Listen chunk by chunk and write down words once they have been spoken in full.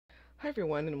Hi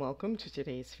everyone and welcome to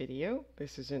today's video.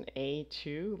 This is an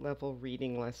A2 level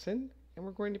reading lesson and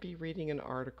we're going to be reading an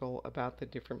article about the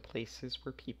different places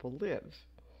where people live.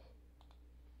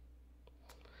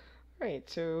 Alright,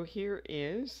 so here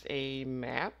is a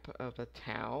map of a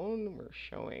town. We're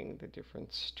showing the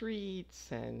different streets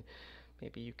and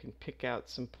maybe you can pick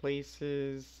out some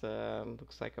places.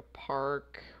 Looks like a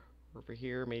park. Over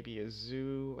here maybe a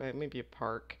zoo, maybe a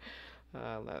park.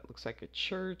 That looks like a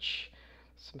church.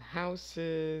 Some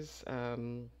houses,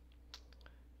 all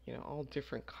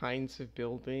different kinds of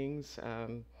buildings.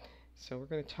 So we're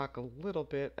going to talk a little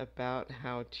bit about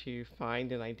how to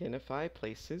find and identify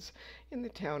places in the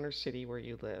town or city where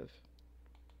you live.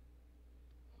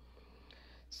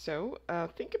 So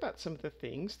think about some of the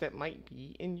things that might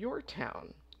be in your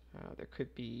town. There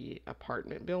could be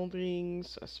apartment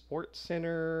buildings, a sports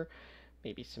center,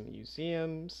 maybe some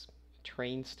museums, a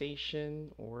train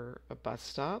station, or a bus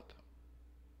stop.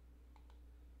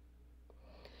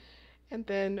 And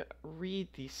then read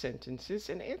these sentences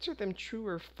and answer them true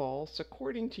or false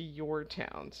according to your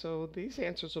town. So these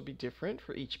answers will be different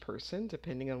for each person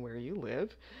depending on where you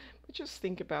live, but just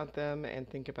think about them and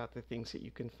think about the things that you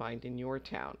can find in your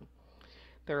town.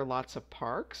 There are lots of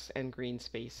parks and green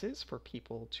spaces for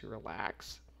people to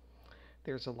relax.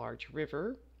 There's a large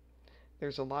river.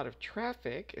 There's a lot of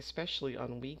traffic, especially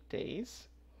on weekdays.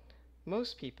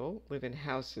 Most people live in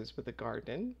houses with a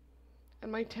garden.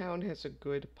 And my town has a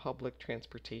good public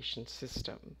transportation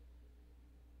system.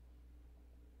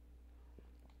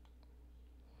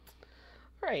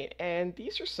 All right, and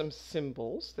these are some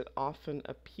symbols that often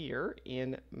appear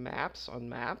in maps on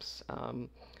maps.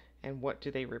 And what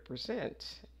do they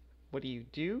represent? What do you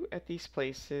do at these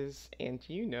places? And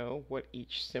do you know what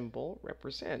each symbol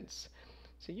represents?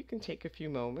 So you can take a few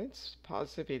moments,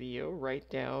 pause the video,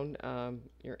 write down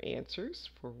your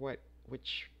answers for what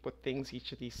things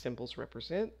each of these symbols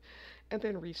represent, and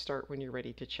then restart when you're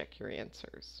ready to check your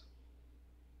answers.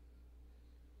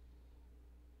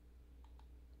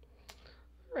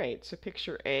 All right, so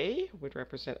picture A would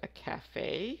represent a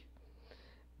cafe,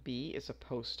 B is a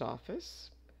post office,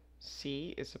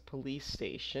 C is a police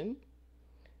station,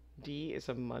 D is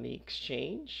a money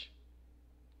exchange,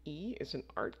 E is an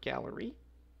art gallery,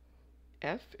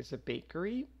 F is a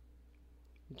bakery,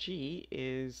 G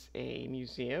is a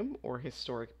museum or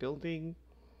historic building,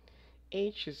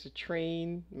 H is a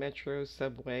train, metro,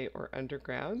 subway, or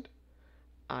underground,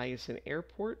 I is an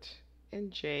airport,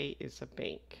 and J is a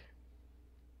bank.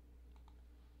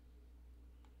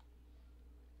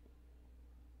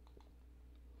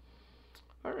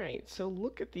 All right, so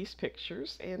look at these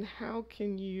pictures and how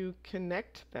can you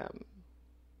connect them?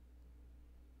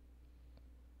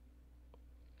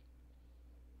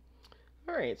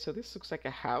 All right, so this looks like a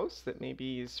house that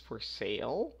maybe is for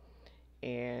sale,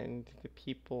 and the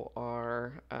people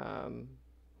are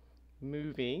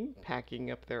moving, packing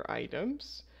up their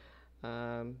items.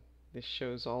 This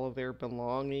shows all of their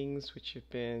belongings, which have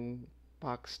been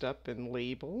boxed up and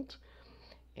labeled,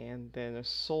 and then a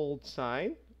sold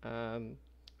sign.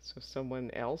 So someone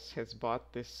else has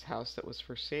bought this house that was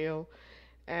for sale,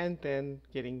 and then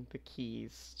getting the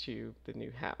keys to the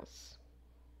new house.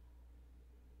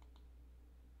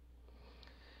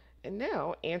 And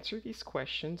now answer these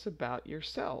questions about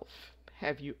yourself.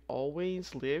 Have you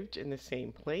always lived in the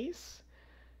same place?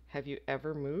 Have you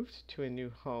ever moved to a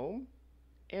new home?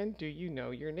 And do you know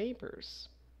your neighbors?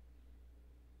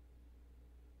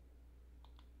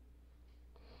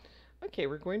 Okay,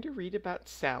 we're going to read about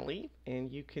Sally,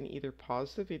 and you can either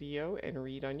pause the video and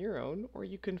read on your own, or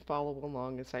you can follow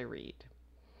along as I read.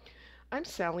 I'm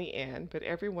Sally Ann, but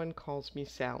everyone calls me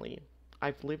Sally.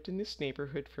 I've lived in this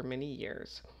neighborhood for many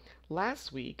years.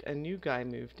 Last week, a new guy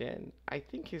moved in. I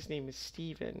think his name is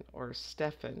Steven or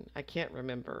Stefan. I can't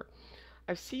remember.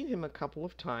 I've seen him a couple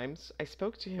of times. I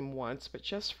spoke to him once, but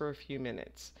just for a few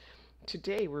minutes.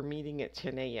 Today we're meeting at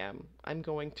 10 a.m. I'm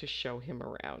going to show him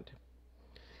around.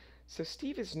 So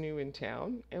Steve is new in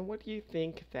town, and what do you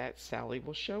think that Sally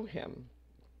will show him?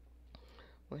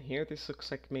 Well, here this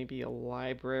looks like maybe a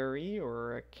library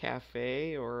or a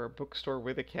cafe or a bookstore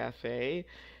with a cafe.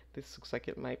 This looks like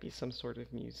it might be some sort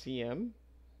of museum.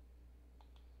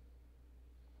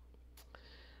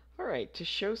 All right, to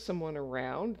show someone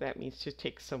around, that means to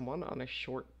take someone on a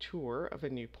short tour of a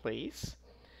new place.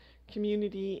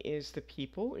 Community is the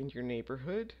people in your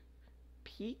neighborhood.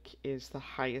 Peak is the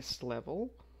highest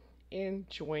level. And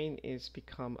join is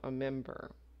become a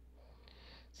member.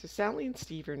 So Sally and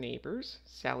Steve are neighbors.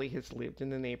 Sally has lived in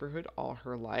the neighborhood all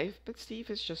her life, but Steve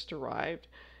has just arrived,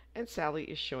 and Sally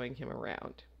is showing him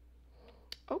around.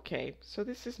 Okay, so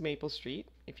this is Maple Street.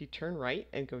 If you turn right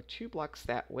and go 2 blocks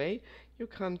that way, you'll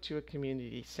come to a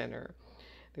community center.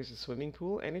 There's a swimming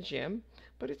pool and a gym,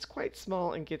 but it's quite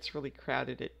small and gets really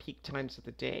crowded at peak times of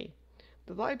the day.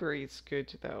 The library is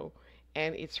good though,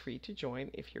 and it's free to join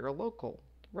if you're a local.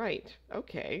 Right,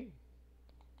 okay.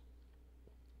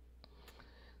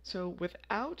 So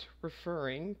without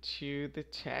referring to the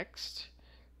text,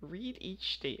 read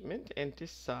each statement and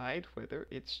decide whether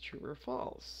it's true or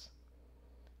false.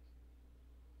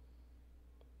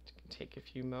 It can take a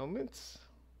few moments.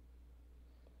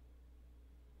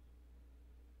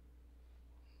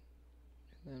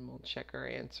 And then we'll check our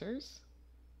answers.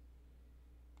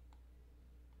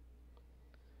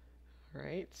 All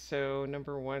right, so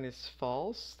number 1 is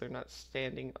false. They're not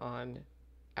standing on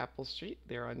Apple Street,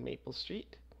 they're on Maple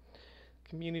Street.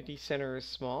 Community center is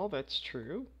small, that's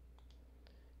true.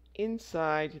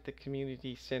 Inside the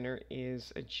community center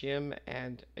is a gym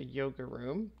and a yoga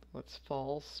room. That's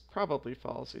false, probably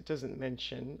false. It doesn't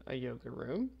mention a yoga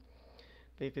room.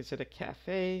 They visit a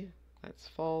cafe. That's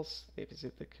false. They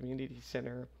visit the community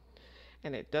center.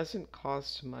 And it doesn't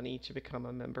cost money to become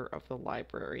a member of the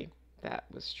library. That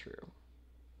was true.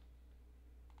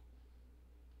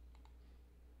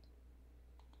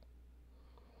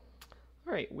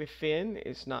 All right, within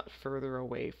is not further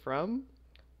away from.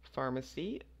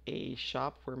 Pharmacy, a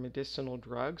shop where medicinal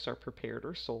drugs are prepared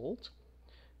or sold.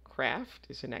 Craft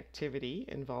is an activity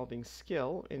involving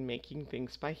skill in making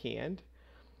things by hand.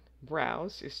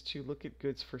 Browse is to look at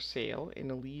goods for sale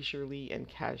in a leisurely and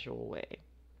casual way.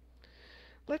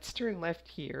 Let's turn left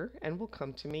here and we'll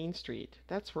come to Main Street.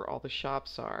 That's where all the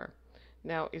shops are.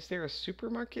 Now, is there a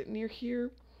supermarket near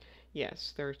here?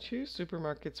 Yes, there are 2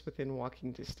 supermarkets within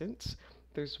walking distance.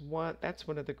 That's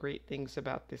one of the great things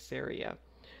about this area.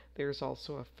 There's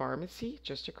also a pharmacy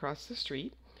just across the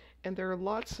street, and there are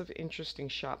lots of interesting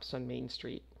shops on Main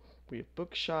Street. We have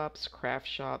bookshops, craft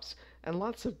shops, and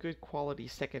lots of good quality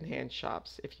secondhand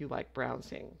shops if you like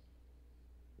browsing.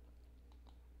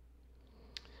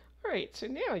 Alright, so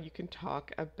now you can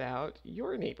talk about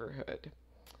your neighborhood.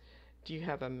 Do you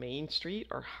have a main street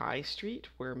or high street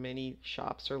where many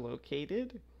shops are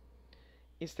located?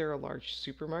 Is there a large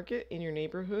supermarket in your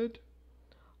neighborhood?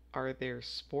 Are there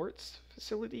sports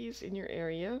facilities in your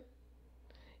area?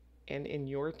 And in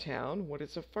your town, what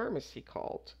is a pharmacy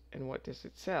called, and what does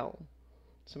it sell?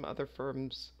 Some other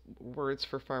words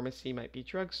for pharmacy might be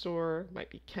drugstore, might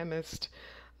be chemist.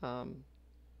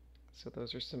 So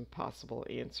those are some possible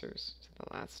answers to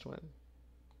the last one.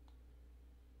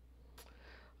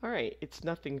 All right, it's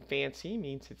nothing fancy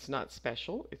means it's not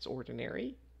special, it's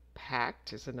ordinary.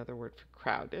 Packed is another word for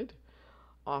crowded.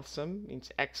 Awesome means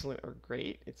excellent or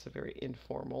great. It's a very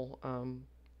informal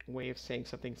way of saying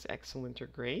something's excellent or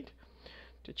great.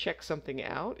 To check something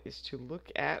out is to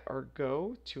look at or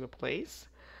go to a place,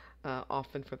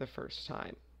 often for the first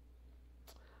time.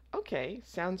 Okay,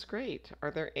 sounds great.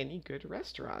 Are there any good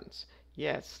restaurants?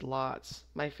 Yes, lots.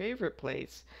 My favorite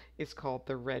place is called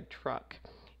the Red Truck.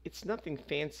 It's nothing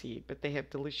fancy, but they have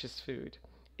delicious food.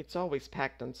 It's always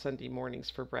packed on Sunday mornings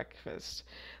for breakfast.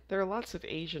 There are lots of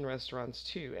Asian restaurants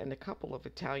too, and a couple of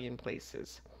Italian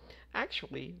places.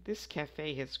 Actually, this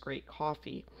cafe has great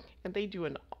coffee, and they do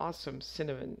awesome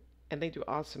cinnamon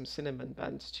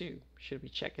buns too. Should we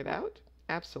check it out?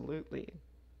 Absolutely.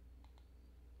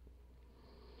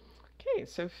 Okay,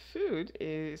 so food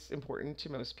is important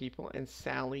to most people, and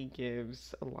Sally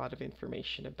gives a lot of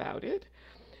information about it.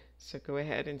 So go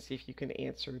ahead and see if you can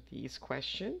answer these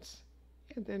questions,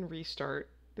 and then restart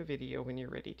the video when you're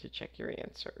ready to check your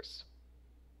answers.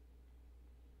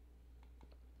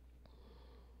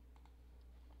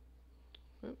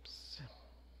 Oops.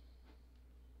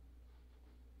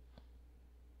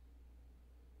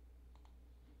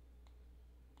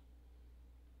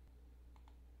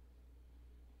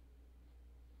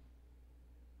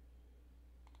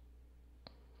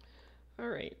 All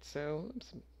right, so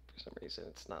for some reason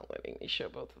it's not letting me show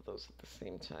both of those at the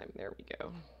same time. There we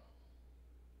go.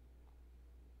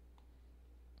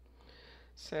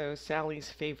 So Sally's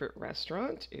favorite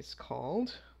restaurant is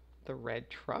called the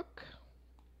Red Truck.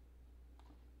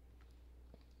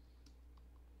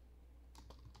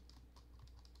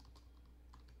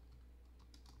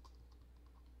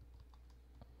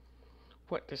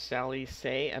 What does Sally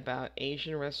say about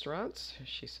Asian restaurants?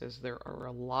 She says there are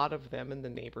a lot of them in the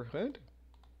neighborhood.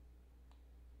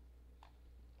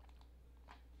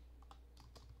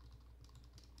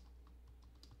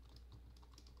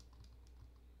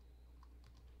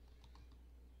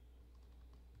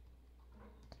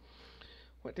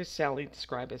 What does Sally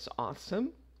describe as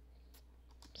awesome?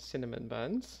 Cinnamon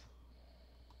buns.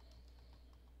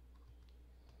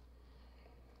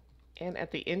 And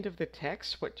at the end of the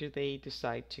text, what do they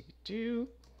decide to do?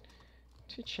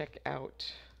 To check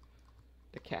out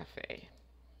the cafe.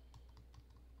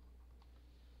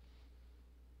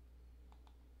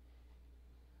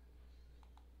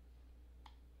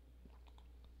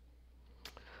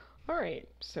 Alright,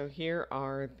 so here's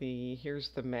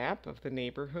the map of the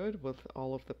neighborhood with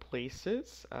all of the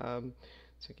places. So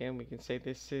again, we can say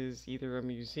this is either a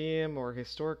museum or a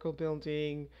historical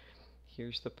building.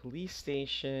 Here's the police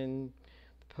station,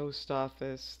 the post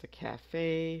office, the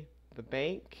cafe, the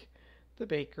bank, the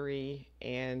bakery,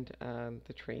 and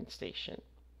the train station.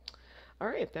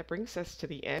 Alright, that brings us to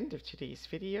the end of today's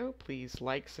video. Please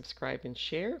like, subscribe, and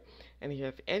share. And if you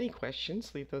have any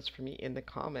questions, leave those for me in the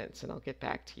comments and I'll get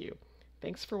back to you.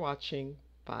 Thanks for watching.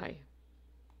 Bye.